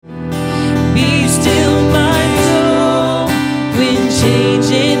still my soul when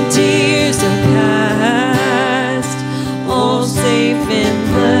changing tears are past. All safe and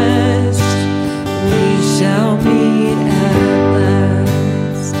blessed, we shall meet at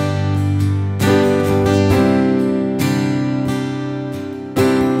last.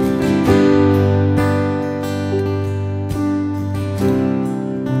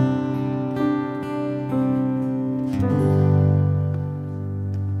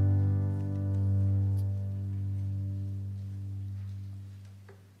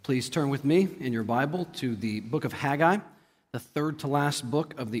 Please turn with me in your Bible to the book of Haggai, the third to last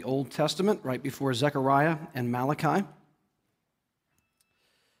book of the Old Testament, right before Zechariah and Malachi.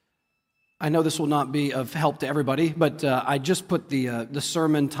 I know this will not be of help to everybody, but I just put the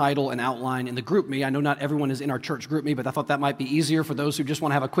sermon title and outline in the group me. I know not everyone is in our church group me, but I thought that might be easier for those who just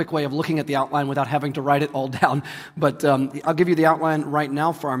want to have a quick way of looking at the outline without having to write it all down. But I'll give you the outline right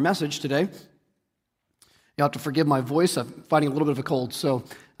now for our message today. You'll have to forgive my voice. I'm fighting a little bit of a cold, so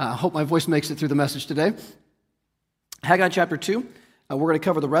I hope my voice makes it through the message today. Haggai chapter 2, we're going to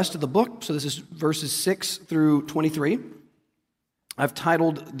cover the rest of the book, so this is verses 6 through 23. I've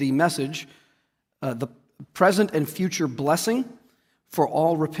titled the message, The Present and Future Blessing for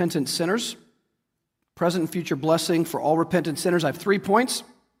All Repentant Sinners. Present and future blessing for all repentant sinners. I have 3 points.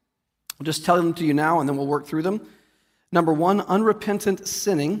 I'll just tell them to you now, and then we'll work through them. Number 1, unrepentant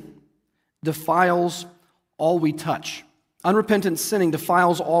sinning defiles all we touch. Unrepentant sinning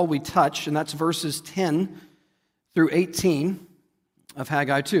defiles all we touch, and that's verses 10 through 18 of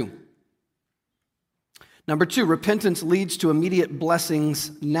Haggai 2. Number 2, repentance leads to immediate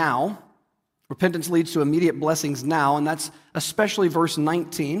blessings now. Repentance leads to immediate blessings now, and that's especially verse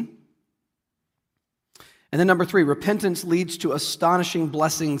 19. And then number 3, repentance leads to astonishing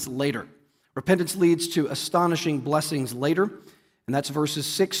blessings later. Repentance leads to astonishing blessings later, and that's verses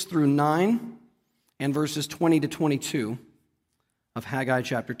 6 through 9 and verses 20 to 22 of Haggai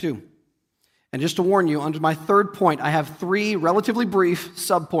chapter 2. And just to warn you, under my third point, I have 3 relatively brief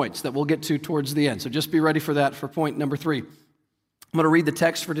subpoints that we'll get to towards the end. So just be ready for that for point number 3. I'm going to read the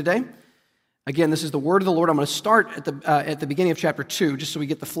text for today. Again, this is the word of the Lord. I'm going to start at the beginning of chapter 2, just so we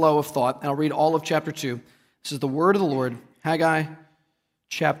get the flow of thought, and I'll read all of chapter 2. This is the word of the Lord, Haggai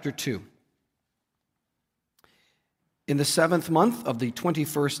chapter 2. In the 7th month of the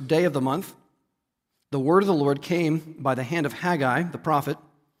 21st day of the month, the word of the Lord came by the hand of Haggai, the prophet.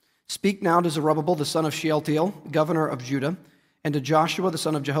 Speak now to Zerubbabel, the son of Shealtiel, governor of Judah, and to Joshua, the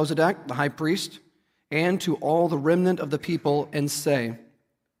son of Jehozadak, the high priest, and to all the remnant of the people, and say,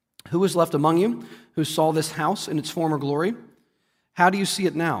 Who is left among you who saw this house in its former glory? How do you see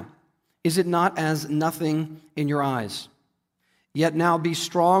it now? Is it not as nothing in your eyes? Yet now be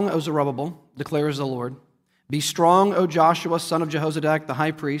strong, O Zerubbabel, declares the Lord. Be strong, O Joshua, son of Jehozadak, the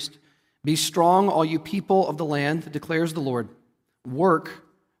high priest. Be strong, all you people of the land, declares the Lord. Work,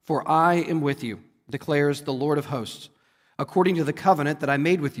 for I am with you, declares the Lord of hosts, according to the covenant that I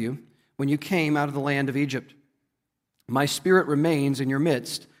made with you when you came out of the land of Egypt. My spirit remains in your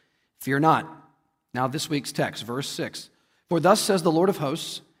midst. Fear not. Now this week's text, verse 6. For thus says the Lord of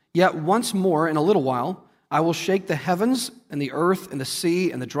hosts, Yet once more in a little while I will shake the heavens and the earth and the sea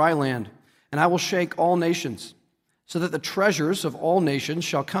and the dry land, and I will shake all nations, so that the treasures of all nations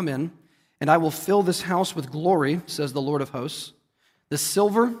shall come in, and I will fill this house with glory, says the Lord of hosts. The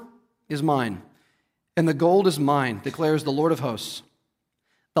silver is mine, and the gold is mine, declares the Lord of hosts.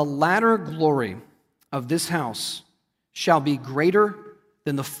 The latter glory of this house shall be greater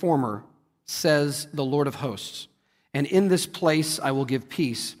than the former, says the Lord of hosts. And in this place I will give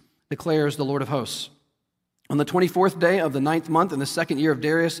peace, declares the Lord of hosts. On the 24th day of the 9th month in the 2nd year of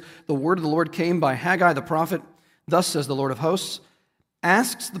Darius, the word of the Lord came by Haggai the prophet. Thus says the Lord of hosts,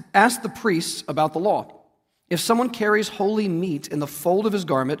 Ask the priests about the law. If someone carries holy meat in the fold of his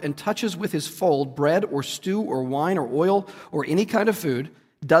garment and touches with his fold bread or stew or wine or oil or any kind of food,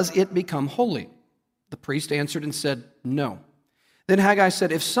 does it become holy? The priest answered and said, No. Then Haggai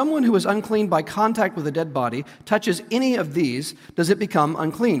said, If someone who is unclean by contact with a dead body touches any of these, does it become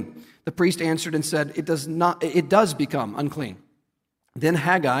unclean? The priest answered and said, It does become unclean. Then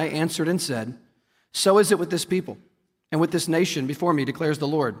Haggai answered and said, So is it with this people and with this nation before me, declares the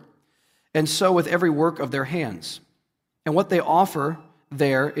Lord, and so with every work of their hands. And what they offer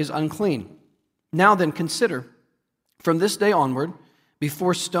there is unclean. Now then consider, from this day onward,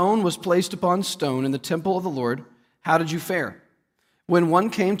 before stone was placed upon stone in the temple of the Lord, how did you fare? When one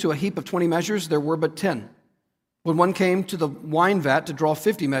came to a heap of 20 measures, there were but 10. When one came to the wine vat to draw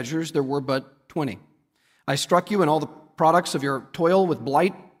 50 measures, there were but 20. I struck you and all the products of your toil with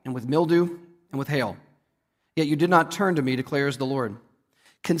blight and with mildew and with hail. Yet you did not turn to me, declares the Lord.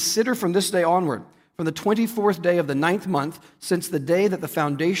 Consider from this day onward, from the 24th day of the 9th month, since the day that the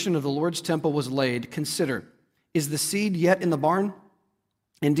foundation of the Lord's temple was laid, consider, is the seed yet in the barn?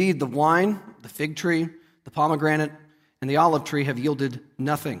 Indeed, the wine, the fig tree, the pomegranate, and the olive tree have yielded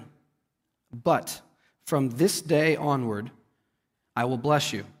nothing. But from this day onward, I will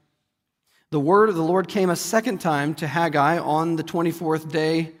bless you. The word of the Lord came a second time to Haggai on the 24th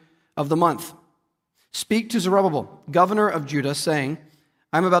day of the month. Speak to Zerubbabel, governor of Judah, saying,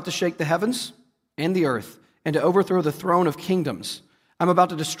 I am about to shake the heavens and the earth, and to overthrow the throne of kingdoms. I'm about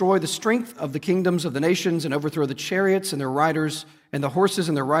to destroy the strength of the kingdoms of the nations and overthrow the chariots and their riders, and the horses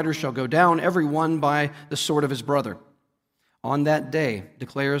and their riders shall go down, every one by the sword of his brother. On that day,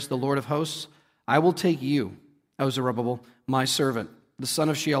 declares the Lord of hosts, I will take you, O Zerubbabel, my servant, the son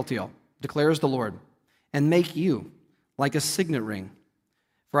of Shealtiel, declares the Lord, and make you like a signet ring.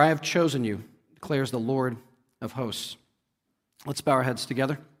 For I have chosen you, declares the Lord of hosts. Let's bow our heads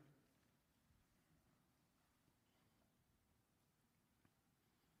together.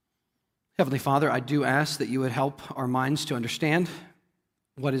 Heavenly Father, I do ask that you would help our minds to understand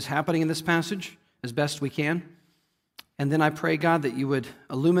what is happening in this passage as best we can. And then I pray, God, that you would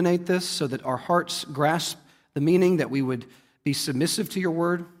illuminate this so that our hearts grasp the meaning, that we would be submissive to your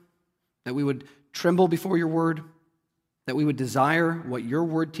word, that we would tremble before your word, that we would desire what your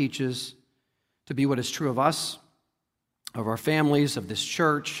word teaches to be what is true of us, of our families, of this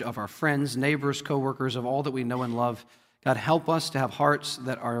church, of our friends, neighbors, coworkers, of all that we know and love. God, help us to have hearts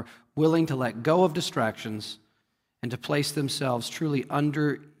that are willing to let go of distractions and to place themselves truly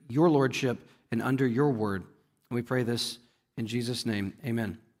under your lordship and under your word. And we pray this in Jesus' name.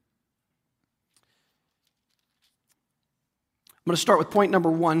 Amen. I'm going to start with point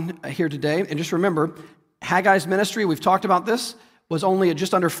number 1 here today. And just remember, Haggai's ministry, we've talked about this, was only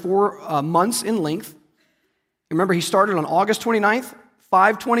just under 4 months in length. Remember, he started on August 29th,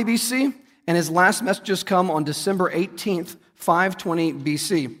 520 BC, and his last messages come on December 18th, 520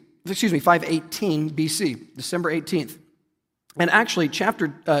 BC. 518 BC, December 18th. And actually,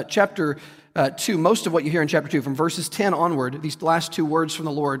 chapter 2, most of what you hear in chapter 2, from verses 10 onward, these last 2 words from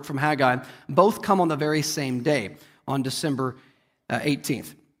the Lord, from Haggai, both come on the very same day, on December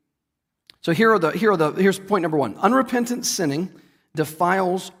 18th. So here's point number 1. Unrepentant sinning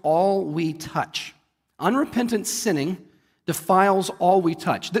defiles all we touch. Unrepentant sinning defiles all we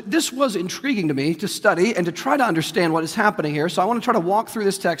touch. This was intriguing to me to study and to try to understand what is happening here. So I want to try to walk through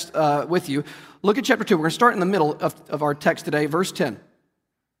this text with you. Look at chapter 2. We're going to start in the middle of our text today, verse 10.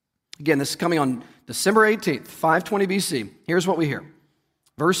 Again, this is coming on December 18th, 520 BC. Here's what we hear.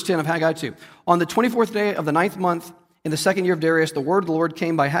 Verse 10 of Haggai 2. On the 24th day of the 9th month, in the 2nd year of Darius, the word of the Lord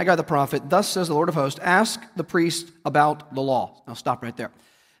came by Haggai the prophet. Thus says the Lord of hosts, ask the priest about the law. Now stop right there.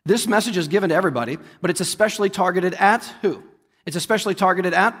 This message is given to everybody, but it's especially targeted at who? It's especially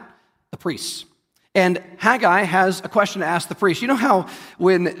targeted at the priests. And Haggai has a question to ask the priest. You know how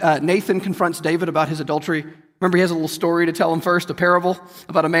when Nathan confronts David about his adultery, remember he has a little story to tell him first, a parable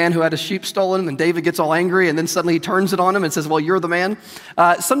about a man who had his sheep stolen, and David gets all angry, and then suddenly he turns it on him and says, well, you're the man.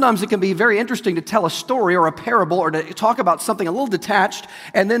 Sometimes it can be very interesting to tell a story or a parable or to talk about something a little detached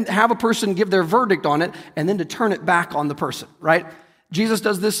and then have a person give their verdict on it and then to turn it back on the person, right? Jesus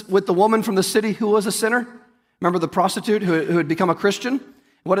does this with the woman from the city who was a sinner. Remember the prostitute who had become a Christian?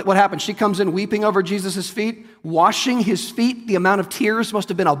 What happened? She comes in weeping over Jesus' feet, washing his feet. The amount of tears must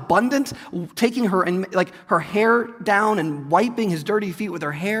have been abundant, taking her and like her hair down and wiping his dirty feet with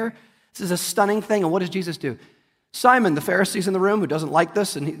her hair. This is a stunning thing. And what does Jesus do? Simon, the Pharisee's in the room who doesn't like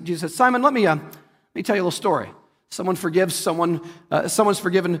this, and Jesus says, Simon, let me tell you a little story. Someone forgives someone. Someone's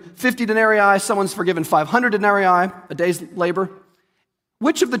forgiven 50 denarii. Someone's forgiven 500 denarii, a day's labor.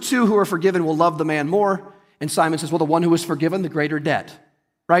 Which of the 2 who are forgiven will love the man more? And Simon says, well, the one who was forgiven the greater debt.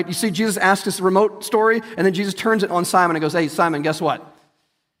 Right? You see, Jesus asks this remote story, and then Jesus turns it on Simon and goes, hey, Simon, guess what?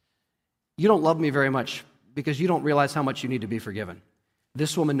 You don't love me very much because you don't realize how much you need to be forgiven.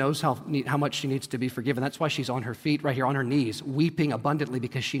 This woman knows how much she needs to be forgiven. That's why she's on her feet, right here, on her knees, weeping abundantly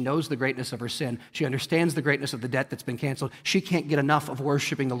because she knows the greatness of her sin. She understands the greatness of the debt that's been canceled. She can't get enough of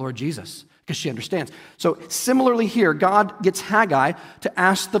worshiping the Lord Jesus because she understands. So similarly here, God gets Haggai to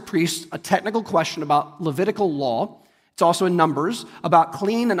ask the priests a technical question about Levitical law. It's also in Numbers about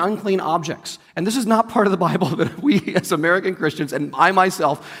clean and unclean objects. And this is not part of the Bible that we as American Christians, and I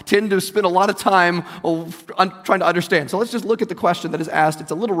myself, tend to spend a lot of time trying to understand. So let's just look at the question that is asked.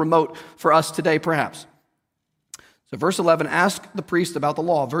 It's a little remote for us today, perhaps. So verse 11, ask the priest about the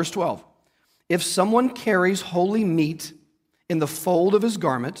law. Verse 12, if someone carries holy meat in the fold of his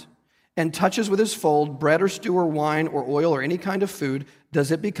garment and touches with his fold bread or stew or wine or oil or any kind of food, does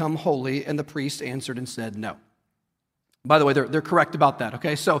it become holy? And the priest answered and said, no. By the way, they're correct about that,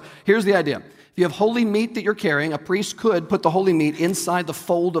 okay? So here's the idea. If you have holy meat that you're carrying, a priest could put the holy meat inside the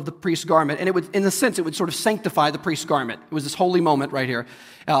fold of the priest's garment, and it would, in a sense, it would sort of sanctify the priest's garment. It was this holy moment right here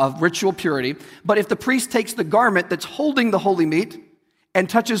of ritual purity. But if the priest takes the garment that's holding the holy meat and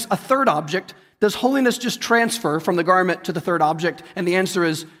touches a third object, does holiness just transfer from the garment to the third object? And the answer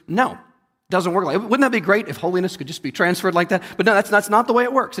is no. It doesn't work like that. Wouldn't that be great if holiness could just be transferred like that? But no, that's not the way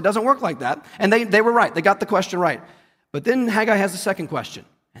it works. It doesn't work like that. And they were right. They got the question right. But then Haggai has a second question.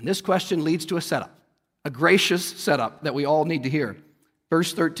 And this question leads to a setup, a gracious setup that we all need to hear.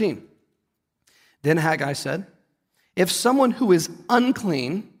 Verse 13. Then Haggai said, if someone who is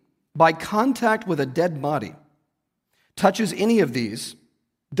unclean by contact with a dead body touches any of these,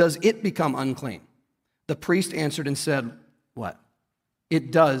 does it become unclean? The priest answered and said, what?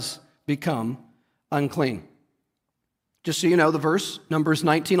 It does become unclean. Just so you know, the verse, Numbers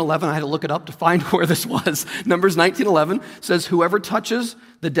 19:11, I had to look it up to find where this was. Numbers 19:11 says, whoever touches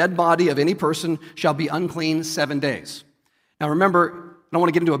the dead body of any person shall be unclean 7 days. Now remember, I don't want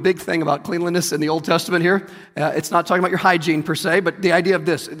to get into a big thing about cleanliness in the Old Testament here. It's not talking about your hygiene per se, but the idea of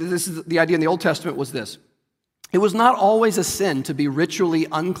this is the idea in the Old Testament was this. It was not always a sin to be ritually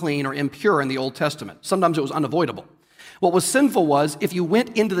unclean or impure in the Old Testament. Sometimes it was unavoidable. What was sinful was if you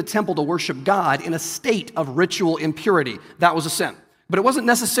went into the temple to worship God in a state of ritual impurity. That was a sin. But it wasn't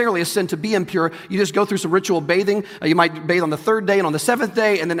necessarily a sin to be impure. You just go through some ritual bathing. You might bathe on the third day and on the seventh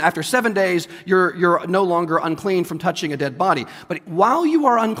day, and then after 7 days, you're no longer unclean from touching a dead body. But while you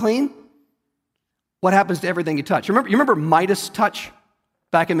are unclean, what happens to everything you touch? You remember Midas' touch?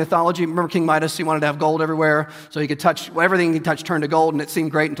 Back in mythology, remember King Midas? He wanted to have gold everywhere, so he could touch, everything he touched turned to gold, and it seemed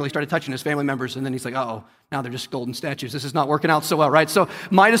great until he started touching his family members, and then he's like, uh-oh, now they're just golden statues. This is not working out so well, right? So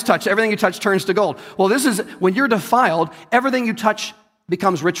Midas touch, everything you touch turns to gold. Well, this is, when you're defiled, everything you touch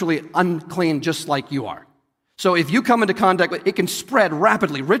becomes ritually unclean just like you are. So if you come into contact with it, can spread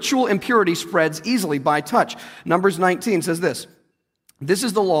rapidly. Ritual impurity spreads easily by touch. Numbers 19 says this. This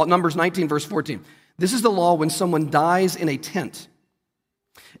is the law, Numbers 19, verse 14. This is the law when someone dies in a tent.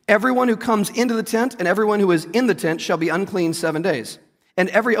 Everyone who comes into the tent and everyone who is in the tent shall be unclean 7 days. And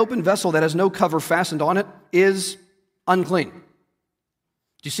every open vessel that has no cover fastened on it is unclean.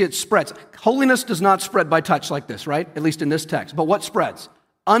 Do you see it spreads? Holiness does not spread by touch like this, right? At least in this text. But what spreads?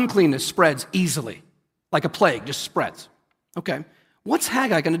 Uncleanness spreads easily. Like a plague, just spreads. Okay. What's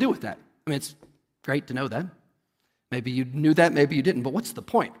Haggai going to do with that? I mean, it's great to know that. Maybe you knew that, maybe you didn't. But what's the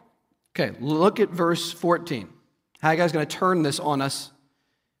point? Okay, look at verse 14. Haggai's going to turn this on us.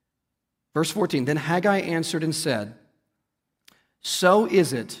 Verse 14, then Haggai answered and said, so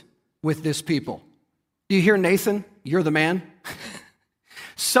is it with this people. Do you hear Nathan? You're the man.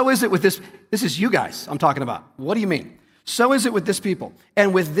 So is it with this is you guys I'm talking about. What do you mean? So is it with this people,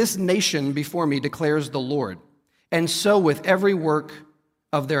 and with this nation before me, declares the Lord, and so with every work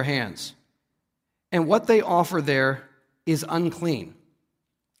of their hands. And what they offer there is unclean.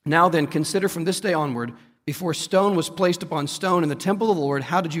 Now then, consider from this day onward, before stone was placed upon stone in the temple of the Lord,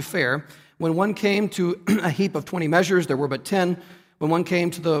 how did you fare? When one came to a heap of 20 measures, there were but 10. When one came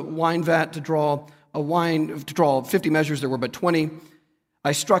to the wine vat to draw 50 measures, there were but 20.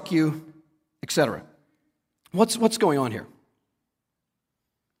 I struck you, etc. What's going on here?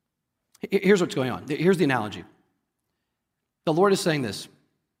 Here's what's going on. Here's the analogy. The Lord is saying this.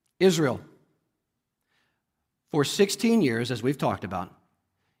 Israel, for 16 years, as we've talked about,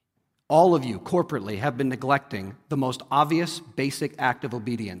 all of you corporately have been neglecting the most obvious, basic act of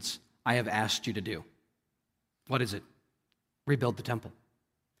obedience I have asked you to do. What is it? Rebuild the temple.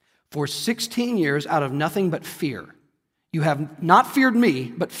 For 16 years, out of nothing but fear, you have not feared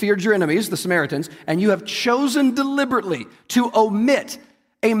me, but feared your enemies, the Samaritans, and you have chosen deliberately to omit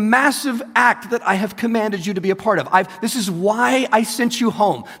a massive act that I have commanded you to be a part of. This is why I sent you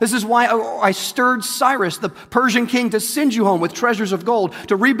home. This is why I stirred Cyrus, the Persian king, to send you home with treasures of gold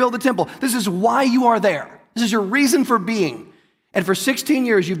to rebuild the temple. This is why you are there. This is your reason for being. And for 16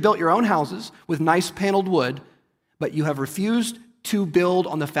 years, you've built your own houses with nice paneled wood, but you have refused to build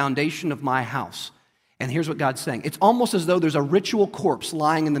on the foundation of my house. And here's what God's saying. It's almost as though there's a ritual corpse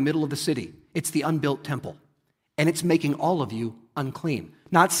lying in the middle of the city. It's the unbuilt temple. And it's making all of you unclean.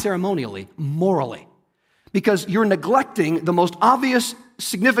 Not ceremonially, morally. Because you're neglecting the most obvious,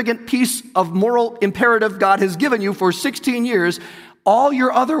 significant piece of moral imperative God has given you for 16 years. All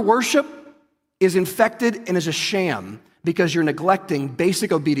your other worship is infected and is a sham because you're neglecting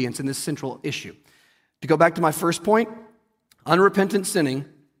basic obedience in this central issue. To go back to my first point, unrepentant sinning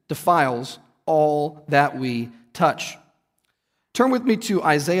defiles all that we touch. Turn with me to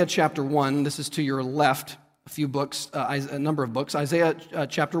Isaiah chapter 1. This is to your left. A number of books. Isaiah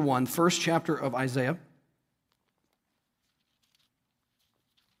chapter 1, first chapter of Isaiah.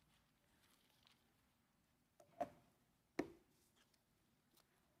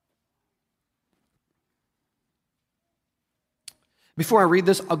 Before I read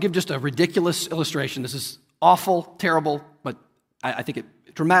this, I'll give just a ridiculous illustration. This is awful, terrible, but I think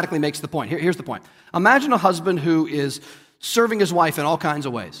it dramatically makes the point. Here's the point. Imagine a husband who is serving his wife in all kinds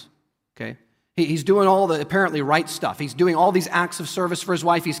of ways, okay? He's doing all the apparently right stuff. He's doing all these acts of service for his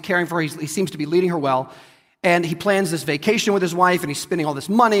wife. He's caring for her. He seems to be leading her well. And he plans this vacation with his wife, and he's spending all this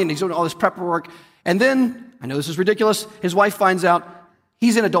money, and he's doing all this prep work. And then, I know this is ridiculous, his wife finds out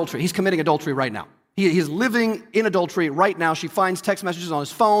he's in adultery. He's committing adultery right now. He's living in adultery right now. She finds text messages on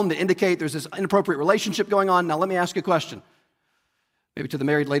his phone that indicate there's this inappropriate relationship going on. Now, let me ask you a question. Maybe to the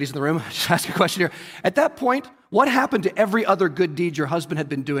married ladies in the room, just ask a question here. At that point, what happened to every other good deed your husband had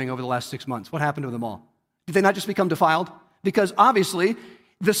been doing over the last 6 months? What happened to them all? Did they not just become defiled? Because obviously,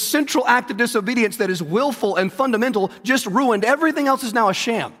 the central act of disobedience that is willful and fundamental just ruined. Everything else is now a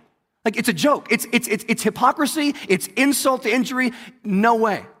sham. Like, it's a joke. It's hypocrisy. It's insult to injury. No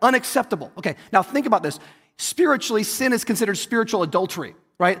way. Unacceptable. Okay, now think about this. Spiritually, sin is considered spiritual adultery,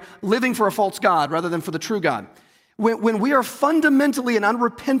 right? Living for a false God rather than for the true God. When we are fundamentally in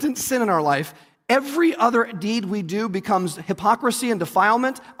unrepentant sin in our life, every other deed we do becomes hypocrisy and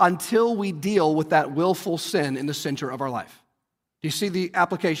defilement until we deal with that willful sin in the center of our life. Do you see the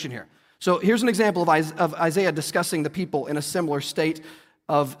application here? So here's an example of Isaiah discussing the people in a similar state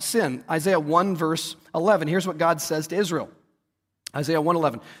of sin. Isaiah 1 verse 11. Here's what God says to Israel. Isaiah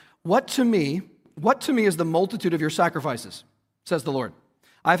 1:11. What to me is the multitude of your sacrifices, says the Lord.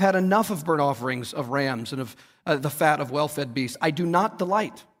 I've had enough of burnt offerings of rams and of the fat of well-fed beasts. I do not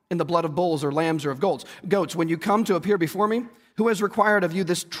delight in the blood of bulls or lambs or of goats. When you come to appear before me, who has required of you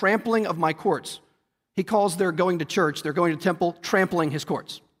this trampling of my courts? He calls their going to church, their going to temple, trampling his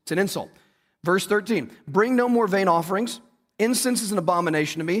courts. It's an insult. Verse 13, bring no more vain offerings. Incense is an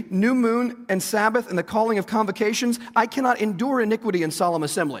abomination to me. New moon and Sabbath and the calling of convocations. I cannot endure iniquity in solemn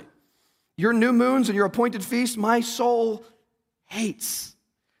assembly. Your new moons and your appointed feasts, my soul hates.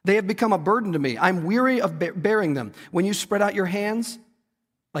 They have become a burden to me. I'm weary of bearing them. When you spread out your hands,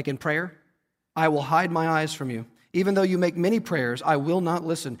 like in prayer, I will hide my eyes from you. Even though you make many prayers, I will not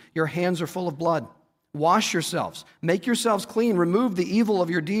listen. Your hands are full of blood. Wash yourselves. Make yourselves clean. Remove the evil of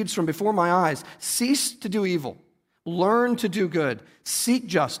your deeds from before my eyes. Cease to do evil. Learn to do good. Seek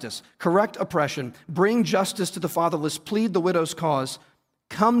justice. Correct oppression. Bring justice to the fatherless. Plead the widow's cause.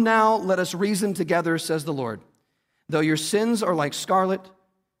 Come now, let us reason together, says the Lord. Though your sins are like scarlet,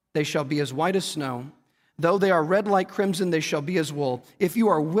 they shall be as white as snow. Though they are red like crimson, they shall be as wool. If you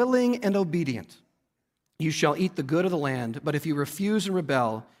are willing and obedient, you shall eat the good of the land. But if you refuse and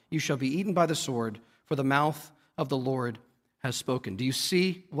rebel, you shall be eaten by the sword, for the mouth of the Lord has spoken. Do you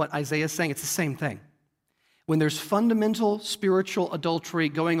see what Isaiah is saying? It's the same thing. When there's fundamental spiritual adultery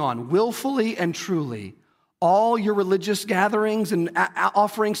going on, willfully and truly, all your religious gatherings and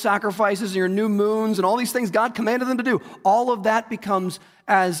offering sacrifices and your new moons and all these things God commanded them to do, all of that becomes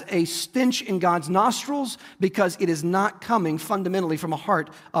as a stench in God's nostrils because it is not coming fundamentally from a heart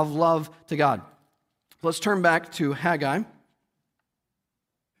of love to God. Let's turn back to Haggai.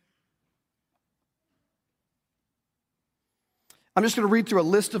 I'm just going to read through a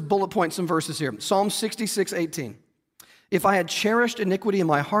list of bullet points and verses here. Psalm 66:18. If I had cherished iniquity in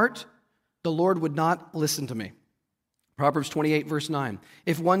my heart, the Lord would not listen to me. Proverbs 28, verse 9.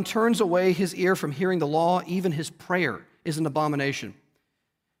 If one turns away his ear from hearing the law, even his prayer is an abomination.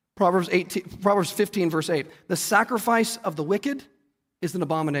 Proverbs 15, verse 8. The sacrifice of the wicked is an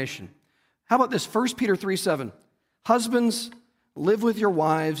abomination. How about this? 1 Peter 3:7. Husbands, live with your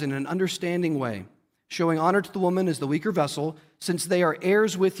wives in an understanding way, showing honor to the woman as the weaker vessel, since they are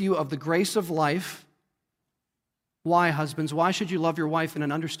heirs with you of the grace of life. Why, husbands? Why should you love your wife in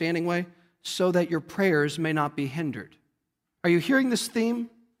an understanding way? So that your prayers may not be hindered. Are you hearing this theme?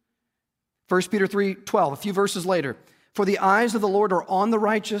 1 Peter 3:12, a few verses later. For the eyes of the Lord are on the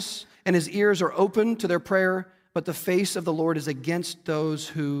righteous, and his ears are open to their prayer, but the face of the Lord is against those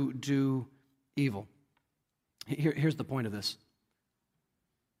who do evil. Here's the point of this.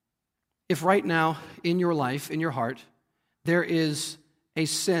 If right now, in your life, in your heart, there is a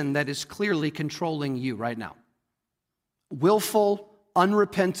sin that is clearly controlling you right now, willful,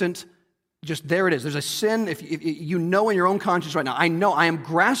 unrepentant, just there it is. There's a sin, if you know in your own conscience right now, I know I am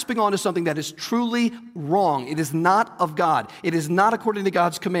grasping onto something that is truly wrong. It is not of God. It is not according to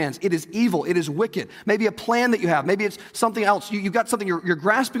God's commands. It is evil. It is wicked. Maybe a plan that you have. Maybe it's something else. You've got something you're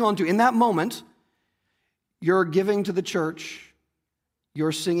grasping onto. In that moment, you're giving to the church.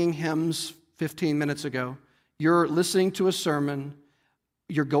 You're singing hymns 15 minutes ago. You're listening to a sermon.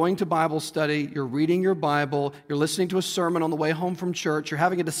 You're going to Bible study, you're reading your Bible, you're listening to a sermon on the way home from church, you're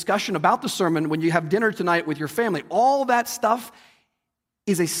having a discussion about the sermon when you have dinner tonight with your family. All that stuff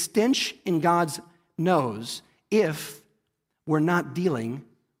is a stench in God's nose if we're not dealing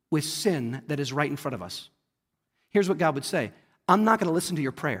with sin that is right in front of us. Here's what God would say. I'm not going to listen to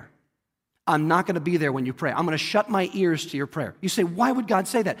your prayer. I'm not going to be there when you pray. I'm going to shut my ears to your prayer. You say, why would God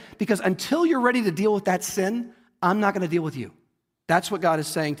say that? Because until you're ready to deal with that sin, I'm not going to deal with you. That's what God is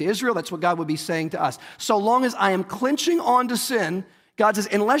saying to Israel. That's what God would be saying to us. So long as I am clinching on to sin, God says,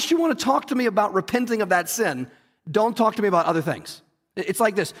 unless you want to talk to me about repenting of that sin, don't talk to me about other things. It's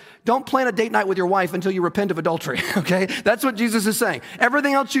like this. Don't plan a date night with your wife until you repent of adultery, okay? That's what Jesus is saying.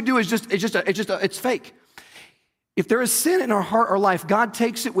 Everything else you do is it's fake. If there is sin in our heart or life, God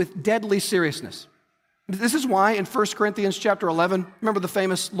takes it with deadly seriousness. This is why in 1 Corinthians chapter 11, remember the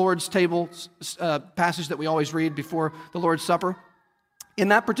famous Lord's table passage that we always read before the Lord's Supper? In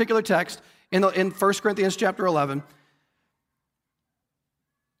that particular text, in 1 Corinthians chapter 11,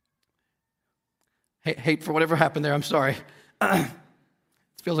 hate for whatever happened there, I'm sorry. It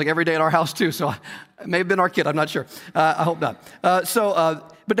feels like every day at our house too, so it may have been our kid, I'm not sure. I hope not.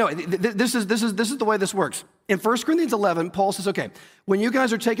 But no, this is the way this works. In 1 Corinthians 11, Paul says, okay, when you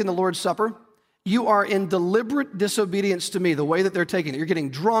guys are taking the Lord's Supper, you are in deliberate disobedience to me, the way that they're taking it. You're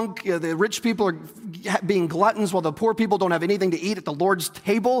getting drunk. The rich people are being gluttons while the poor people don't have anything to eat at the Lord's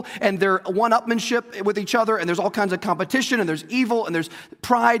table. And they're one-upmanship with each other. And there's all kinds of competition. And there's evil. And there's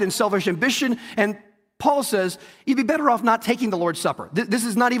pride and selfish ambition. And Paul says, you'd be better off not taking the Lord's Supper. This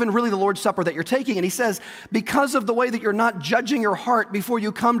is not even really the Lord's Supper that you're taking. And he says, because of the way that you're not judging your heart before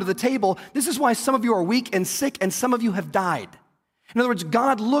you come to the table, this is why some of you are weak and sick and some of you have died. In other words,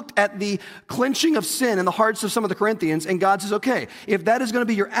 God looked at the clenching of sin in the hearts of some of the Corinthians, and God says, okay, if that is going to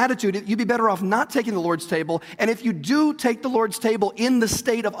be your attitude, you'd be better off not taking the Lord's table. And if you do take the Lord's table in the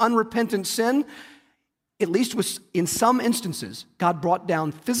state of unrepentant sin, at least in some instances, God brought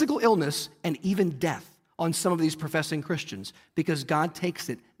down physical illness and even death on some of these professing Christians because God takes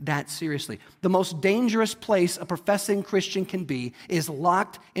it that seriously. The most dangerous place a professing Christian can be is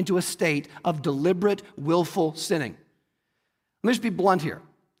locked into a state of deliberate, willful sinning. Let me just be blunt here.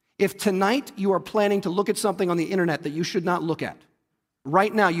 If tonight you are planning to look at something on the internet that you should not look at,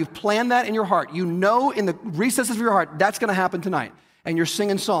 right now you've planned that in your heart, you know in the recesses of your heart that's going to happen tonight, and you're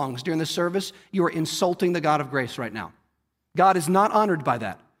singing songs during the service, you are insulting the God of grace right now. God is not honored by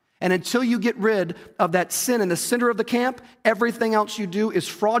that. And until you get rid of that sin in the center of the camp, everything else you do is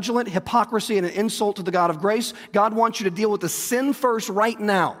fraudulent, hypocrisy, and an insult to the God of grace. God wants you to deal with the sin first right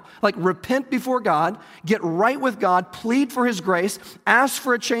now. Like repent before God, get right with God, plead for his grace, ask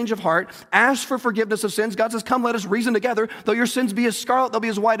for a change of heart, ask for forgiveness of sins. God says, come, let us reason together. Though your sins be as scarlet, they'll be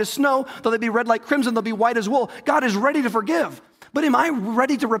as white as snow. Though they be red like crimson, they'll be white as wool. God is ready to forgive. But am I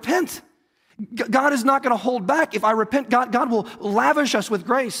ready to repent? God is not going to hold back. If I repent, God will lavish us with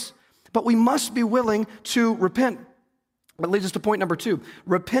grace. But we must be willing to repent. That leads us to point number 2.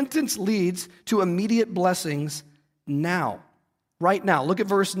 Repentance leads to immediate blessings now. Right now. Look at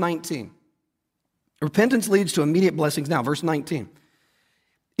verse 19. Repentance leads to immediate blessings now. Verse 19.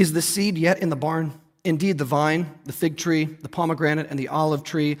 Is the seed yet in the barn? Indeed, the vine, the fig tree, the pomegranate, and the olive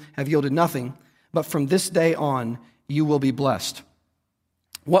tree have yielded nothing. But from this day on, you will be blessed.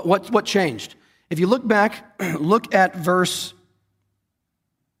 What changed? If you look back, look at verse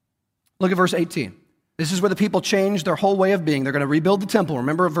 18. This is where the people changed their whole way of being. They're going to rebuild the temple.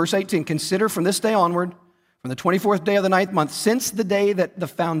 Remember verse 18. Consider from this day onward, from the 24th day of the 9th month, since the day that the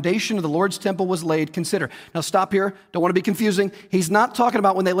foundation of the Lord's temple was laid, consider. Now stop here. Don't want to be confusing. He's not talking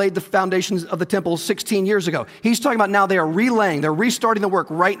about when they laid the foundations of the temple 16 years ago. He's talking about now they are relaying. They're restarting the work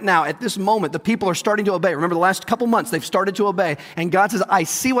right now. At this moment, the people are starting to obey. Remember the last couple months, they've started to obey. And God says, I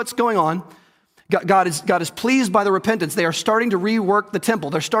see what's going on. God is pleased by the repentance. They are starting to rework the temple.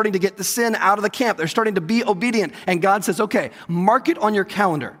 They're starting to get the sin out of the camp. They're starting to be obedient. And God says, okay, mark it on your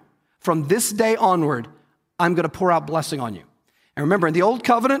calendar. From this day onward, I'm going to pour out blessing on you. And remember, in the old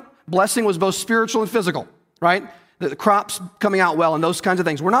covenant, blessing was both spiritual and physical, right? The crops coming out well and those kinds of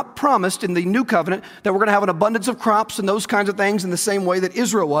things. We're not promised in the new covenant that we're going to have an abundance of crops and those kinds of things in the same way that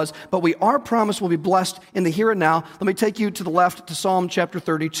Israel was, but we are promised we'll be blessed in the here and now. Let me take you to the left to Psalm chapter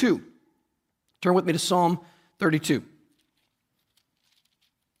 32. Turn with me to Psalm 32.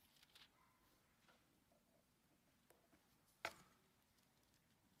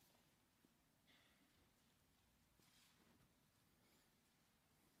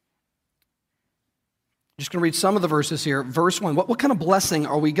 Just going to read some of the verses here. Verse 1, what kind of blessing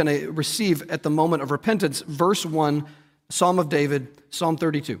are we going to receive at the moment of repentance? Verse 1, Psalm of David, Psalm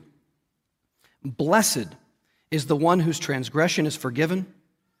 32. Blessed is the one whose transgression is forgiven,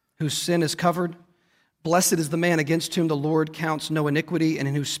 whose sin is covered. Blessed is the man against whom the Lord counts no iniquity, and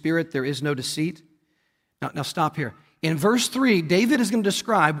in whose spirit there is no deceit. Now stop here. In verse 3, David is going to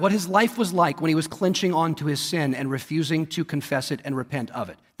describe what his life was like when he was clenching onto his sin and refusing to confess it and repent of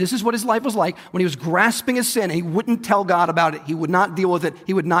it. This is what his life was like when he was grasping his sin and he wouldn't tell God about it. He would not deal with it.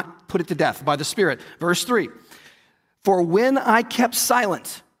 He would not put it to death by the Spirit. Verse 3, for when I kept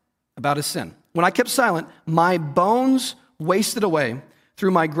silent about his sin, when I kept silent, my bones wasted away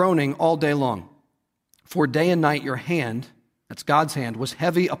through my groaning all day long. For day and night your hand, that's God's hand, was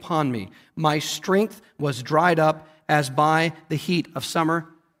heavy upon me. My strength was dried up as by the heat of summer.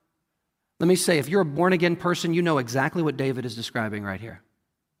 Let me say, if you're a born-again person, you know exactly what David is describing right here.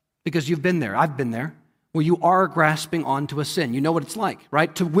 Because you've been there. I've been there. Where you are grasping onto a sin. You know what it's like,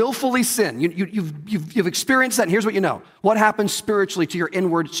 right? To willfully sin. You've experienced that, and here's what you know. What happens spiritually to your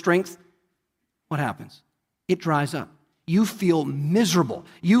inward strength? What happens? It dries up. You feel miserable.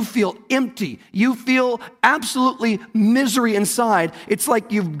 You feel empty. You feel absolutely misery inside. It's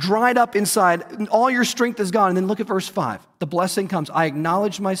like you've dried up inside, and all your strength is gone. And then look at verse 5. The blessing comes. I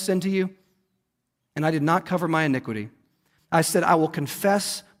acknowledged my sin to you, and I did not cover my iniquity. I said, I will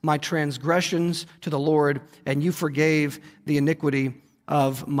confess my transgressions to the Lord, and you forgave the iniquity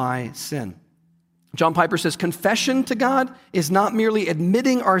of my sin. John Piper says, confession to God is not merely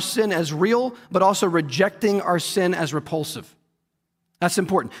admitting our sin as real, but also rejecting our sin as repulsive. That's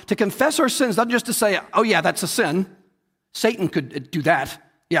important. To confess our sins, not just to say, oh yeah, that's a sin. Satan could do that.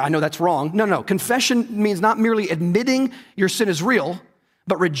 Yeah, I know that's wrong. No. Confession means not merely admitting your sin is real,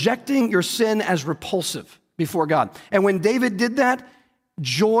 but rejecting your sin as repulsive before God. And when David did that,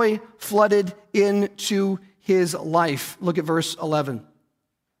 joy flooded into his life. Look at verse 11.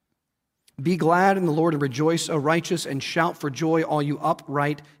 Be glad in the Lord and rejoice, O righteous, and shout for joy, all you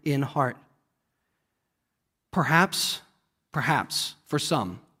upright in heart. Perhaps, for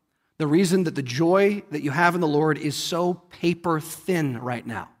some, the reason that the joy that you have in the Lord is so paper thin right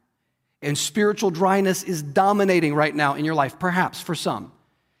now, and spiritual dryness is dominating right now in your life, perhaps for some,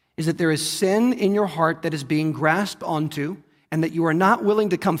 is that there is sin in your heart that is being grasped onto, and that you are not willing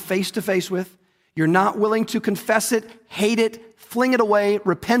to come face to face with. You're not willing to confess it, hate it, fling it away,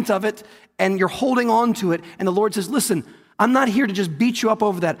 repent of it, and you're holding on to it. And the Lord says, listen, I'm not here to just beat you up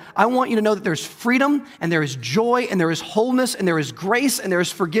over that. I want you to know that there's freedom, and there is joy, and there is wholeness, and there is grace, and there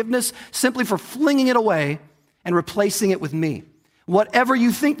is forgiveness simply for flinging it away and replacing it with me. Whatever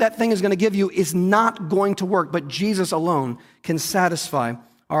you think that thing is going to give you is not going to work, but Jesus alone can satisfy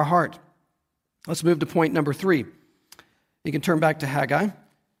our heart. Let's move to point number 3. You can turn back to Haggai.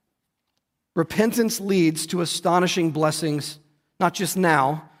 Repentance leads to astonishing blessings, not just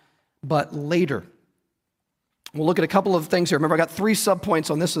now, but later. We'll look at a couple of things here. Remember, I got 3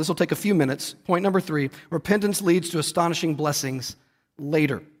 subpoints on this, so this will take a few minutes. Point number 3, repentance leads to astonishing blessings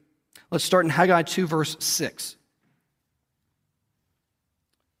later. Let's start in Haggai 2, verse 6.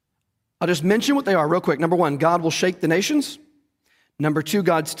 I'll just mention what they are real quick. Number 1, God will shake the nations. Number 2,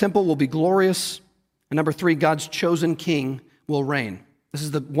 God's temple will be glorious. And number 3, God's chosen king will reign. This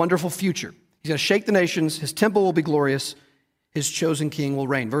is the wonderful future. He's going to shake the nations. His temple will be glorious. His chosen king will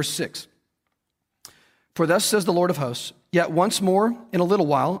reign. Verse 6. For thus says the Lord of hosts, yet once more in a little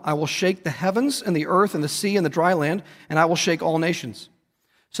while I will shake the heavens and the earth and the sea and the dry land, and I will shake all nations,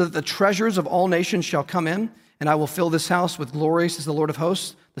 so that the treasures of all nations shall come in, and I will fill this house with glory, says the Lord of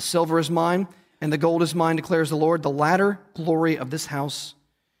hosts. The silver is mine, and the gold is mine, declares the Lord. The latter glory of this house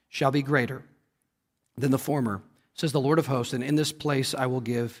shall be greater than the former, says the Lord of hosts, and in this place I will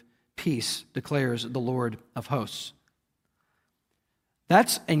give peace, declares the Lord of hosts.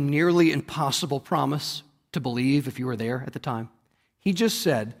 That's a nearly impossible promise to believe if you were there at the time. He just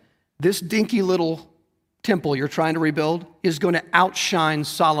said, this dinky little temple you're trying to rebuild is going to outshine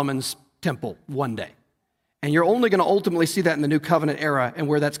Solomon's temple one day. And you're only going to ultimately see that in the New Covenant era and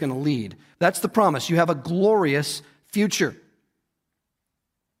where that's going to lead. That's the promise. You have a glorious future.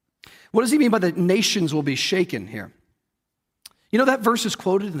 What does he mean by the nations will be shaken here? You know, that verse is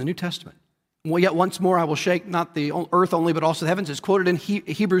quoted in the New Testament. Well, yet once more I will shake not the earth only, but also the heavens. It's quoted in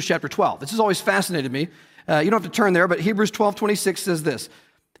Hebrews chapter 12. This has always fascinated me. You don't have to turn there, but Hebrews 12:26 says this.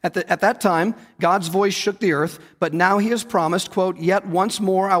 At that time, God's voice shook the earth, but now he has promised, quote, yet once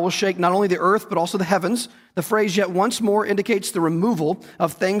more I will shake not only the earth, but also the heavens. The phrase yet once more indicates the removal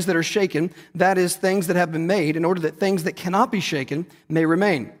of things that are shaken, that is, things that have been made, in order that things that cannot be shaken may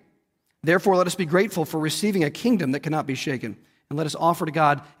remain. Therefore, let us be grateful for receiving a kingdom that cannot be shaken. And let us offer to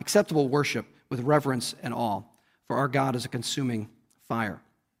God acceptable worship with reverence and awe, for our God is a consuming fire.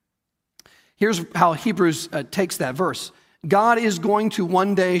 Here's how Hebrews takes that verse. God is going to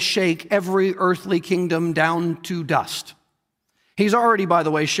one day shake every earthly kingdom down to dust. He's already, by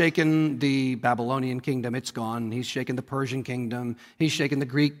the way, shaken the Babylonian kingdom. It's gone. He's shaken the Persian kingdom. He's shaken the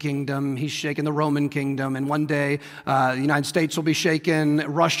Greek kingdom. He's shaken the Roman kingdom. And one day, the United States will be shaken.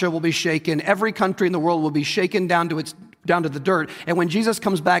 Russia will be shaken. Every country in the world will be shaken down to the dirt. And when Jesus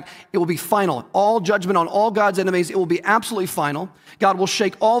comes back, it will be final. All judgment on all God's enemies, it will be absolutely final. God will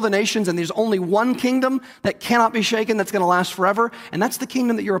shake all the nations, and there's only one kingdom that cannot be shaken, that's going to last forever. And that's the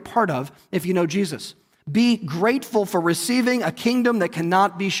kingdom that you're a part of if you know Jesus. Be grateful for receiving a kingdom that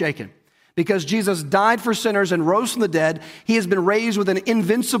cannot be shaken. Because Jesus died for sinners and rose from the dead, he has been raised with an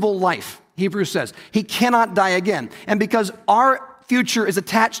invincible life, Hebrews says. He cannot die again. And because our future is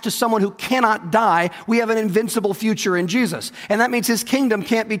attached to someone who cannot die, we have an invincible future in Jesus. And that means his kingdom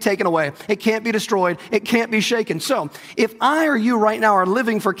can't be taken away. It can't be destroyed. It can't be shaken. So if I or you right now are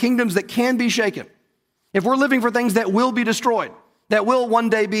living for kingdoms that can be shaken, if we're living for things that will be destroyed, that will one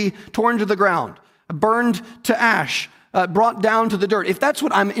day be torn to the ground, burned to ash, brought down to the dirt, if that's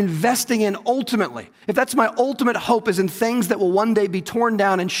what I'm investing in ultimately, if that's my ultimate hope is in things that will one day be torn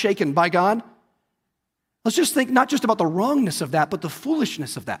down and shaken by God, let's just think not just about the wrongness of that, but the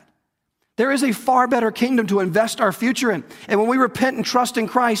foolishness of that. There is a far better kingdom to invest our future in. And when we repent and trust in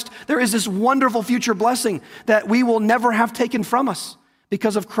Christ, there is this wonderful future blessing that we will never have taken from us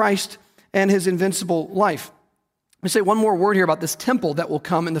because of Christ and his invincible life. Let me say one more word here about this temple that will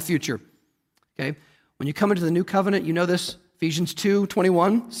come in the future. Okay? When you come into the new covenant, you know this, Ephesians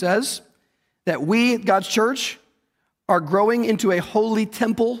 2:21 says that we, God's church, are growing into a holy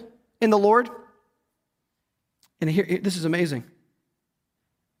temple in the Lord. And here, this is amazing.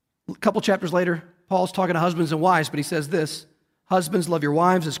 A couple chapters later, Paul's talking to husbands and wives, but he says this, husbands, love your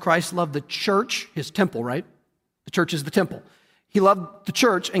wives as Christ loved the church, his temple, right? The church is the temple. He loved the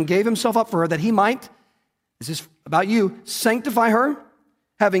church and gave himself up for her that he might, this is about you, sanctify her,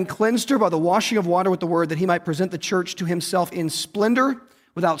 having cleansed her by the washing of water with the word, that he might present the church to himself in splendor,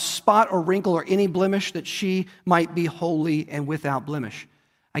 without spot or wrinkle or any blemish, that she might be holy and without blemish.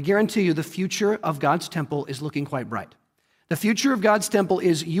 I guarantee you the future of God's temple is looking quite bright. The future of God's temple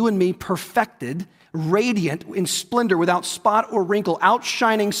is you and me perfected, radiant in splendor, without spot or wrinkle,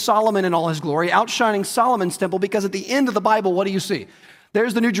 outshining Solomon in all his glory, outshining Solomon's temple, because at the end of the Bible, what do you see?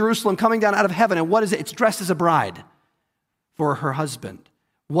 There's the New Jerusalem coming down out of heaven, and what is it? It's dressed as a bride for her husband.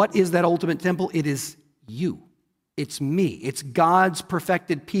 What is that ultimate temple? It is you. It's me. It's God's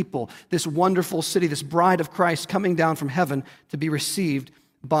perfected people, this wonderful city, this bride of Christ coming down from heaven to be received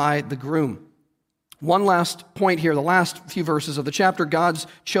by the groom. One last point here, the last few verses of the chapter, God's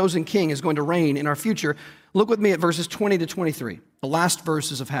chosen king is going to reign in our future. Look with me at verses 20 to 23, the last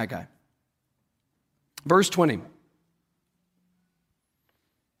verses of Haggai. Verse 20.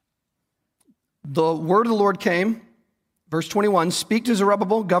 The word of the Lord came, verse 21, speak to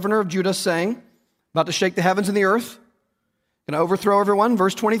Zerubbabel, governor of Judah, saying, about to shake the heavens and the earth, going to overthrow everyone.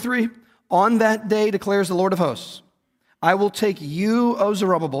 Verse 23, on that day declares the Lord of hosts, I will take you, O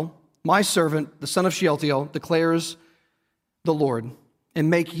Zerubbabel, my servant, the son of Shealtiel, declares the Lord, and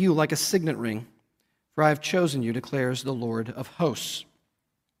make you like a signet ring, for I have chosen you, declares the Lord of hosts.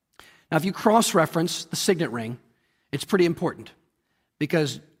 Now, if you cross-reference the signet ring, it's pretty important,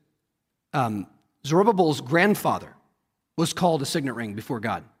 because Zerubbabel's grandfather was called a signet ring before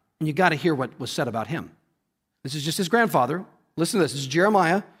God. And you got to hear what was said about him. This is just his grandfather. Listen to this. This is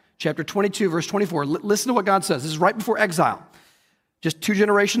Jeremiah chapter 22, verse 24. Listen to what God says. This is right before exile. Just 2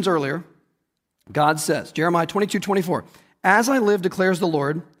 generations earlier, God says, Jeremiah 22, 24, as I live, declares the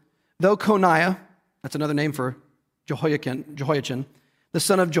Lord, though Coniah, that's another name for Jehoiachin, the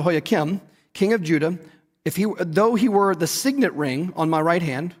son of Jehoiakim, king of Judah, though he were the signet ring on my right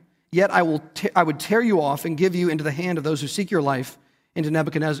hand, yet I would tear you off and give you into the hand of those who seek your life, into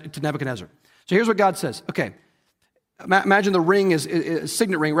Nebuchadnezzar. So here's what God says. Okay, imagine the ring is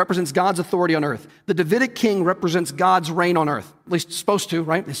signet ring, represents God's authority on earth. The Davidic king represents God's reign on earth, at least it's supposed to,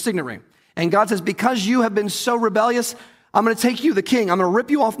 right? The signet ring. And God says, because you have been so rebellious, I'm going to take you, the king, I'm going to rip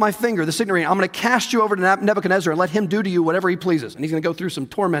you off my finger, the signet ring. I'm going to cast you over to Nebuchadnezzar and let him do to you whatever he pleases. And he's going to go through some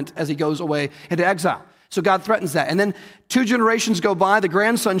torment as he goes away into exile. So God threatens that. And then 2 generations go by, the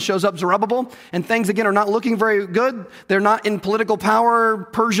grandson shows up, Zerubbabel, and things again are not looking very good. They're not in political power.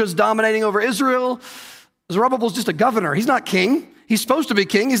 Persia's dominating over Israel. Zerubbabel's just a governor. He's not king. He's supposed to be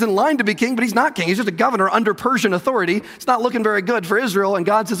king. He's in line to be king, but he's not king. He's just a governor under Persian authority. It's not looking very good for Israel. And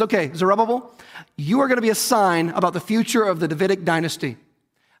God says, okay, Zerubbabel, you are going to be a sign about the future of the Davidic dynasty.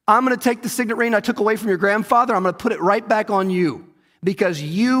 I'm going to take the signet ring I took away from your grandfather. I'm going to put it right back on you. Because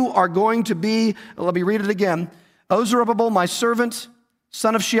you are going to be, let me read it again. O Zerubbabel, my servant,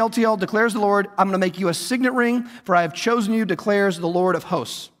 son of Shealtiel, declares the Lord, I'm going to make you a signet ring, for I have chosen you, declares the Lord of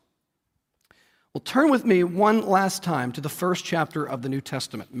hosts. Well, turn with me one last time to the first chapter of the New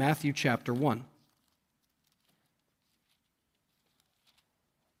Testament, Matthew chapter 1.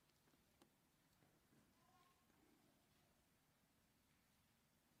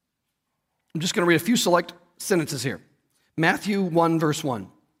 I'm just going to read a few select sentences here. Matthew 1, verse 1.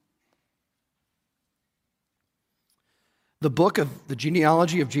 The book of the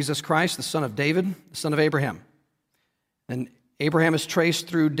genealogy of Jesus Christ, the son of David, the son of Abraham. And Abraham is traced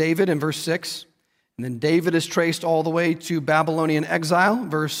through David in verse 6. And then David is traced all the way to Babylonian exile,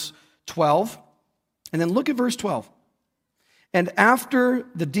 verse 12. And then look at verse 12. And after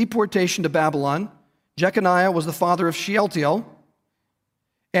the deportation to Babylon, Jeconiah was the father of Shealtiel,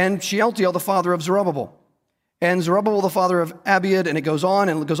 and Shealtiel the father of Zerubbabel, and Zerubbabel the father of Abiud, and it goes on,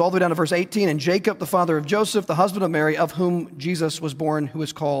 and it goes all the way down to verse 18, and Jacob the father of Joseph, the husband of Mary, of whom Jesus was born, who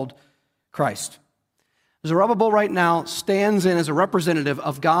is called Christ. Zerubbabel right now stands in as a representative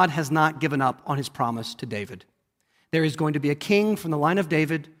of God has not given up on his promise to David. There is going to be a king from the line of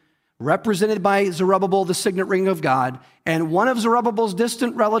David, represented by Zerubbabel, the signet ring of God, and one of Zerubbabel's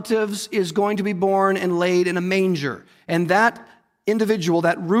distant relatives is going to be born and laid in a manger. And that individual,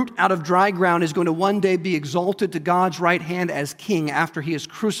 that root out of dry ground, is going to one day be exalted to God's right hand as king after he is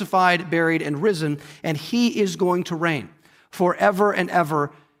crucified, buried, and risen, and he is going to reign forever and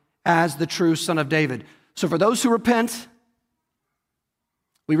ever as the true son of David. So for those who repent,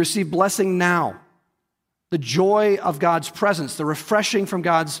 we receive blessing now, the joy of God's presence, the refreshing from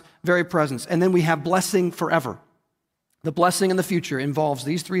God's very presence, and then we have blessing forever. The blessing in the future involves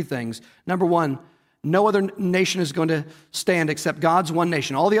these three things. Number one, no other nation is going to stand except God's one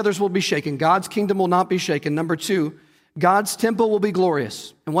nation. All the others will be shaken. God's kingdom will not be shaken. Number two, God's temple will be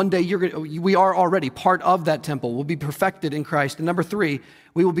glorious. And one day we are already part of that temple. We'll be perfected in Christ. And number three,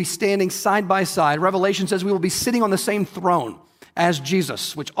 we will be standing side by side. Revelation says we will be sitting on the same throne as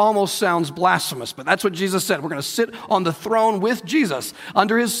Jesus, which almost sounds blasphemous, but that's what Jesus said. We're going to sit on the throne with Jesus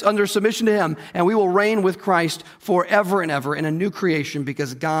under submission to him, and we will reign with Christ forever and ever in a new creation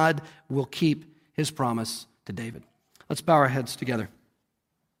because God will keep his promise to David. Let's bow our heads together.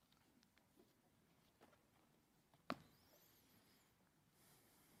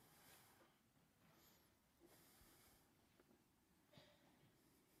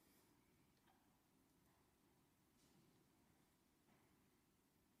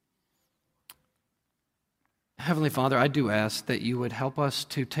 Heavenly Father, I do ask that you would help us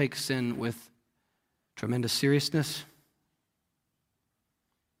to take sin with tremendous seriousness.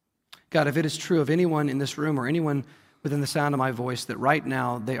 God, if it is true of anyone in this room or anyone within the sound of my voice that right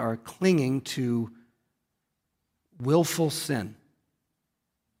now they are clinging to willful sin,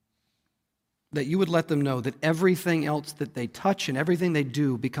 that you would let them know that everything else that they touch and everything they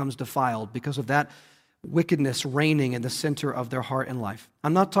do becomes defiled because of that wickedness reigning in the center of their heart and life.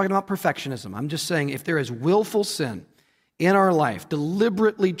 I'm not talking about perfectionism. I'm just saying if there is willful sin in our life,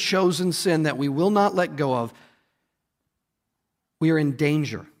 deliberately chosen sin that we will not let go of, we are in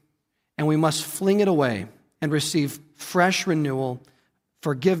danger. And we must fling it away and receive fresh renewal,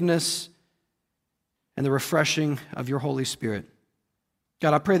 forgiveness, and the refreshing of your Holy Spirit.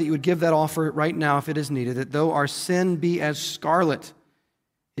 God, I pray that you would give that offer right now if it is needed, that though our sin be as scarlet,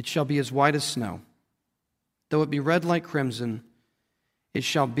 it shall be as white as snow. Though it be red like crimson, it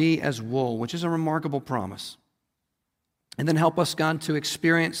shall be as wool, which is a remarkable promise. And then help us, God, to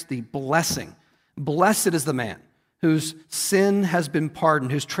experience the blessing. Blessed is the man whose sin has been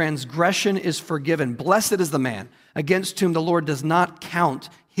pardoned, whose transgression is forgiven. Blessed is the man against whom the Lord does not count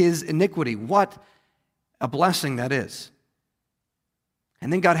his iniquity. What a blessing that is.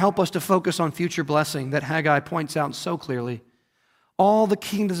 And then, God, help us to focus on future blessing that Haggai points out so clearly. All the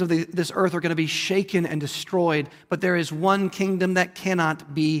kingdoms of this earth are going to be shaken and destroyed, but there is one kingdom that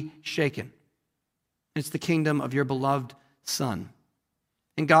cannot be shaken. It's the kingdom of your beloved Son.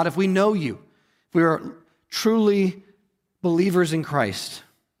 And God, if we know you, if we are truly believers in Christ,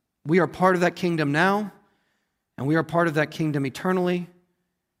 we are part of that kingdom now, and we are part of that kingdom eternally,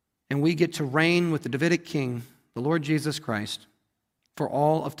 and we get to reign with the Davidic King, the Lord Jesus Christ, for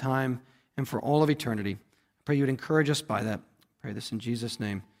all of time and for all of eternity. I pray you would encourage us by that. I pray this in Jesus'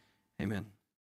 name. Amen.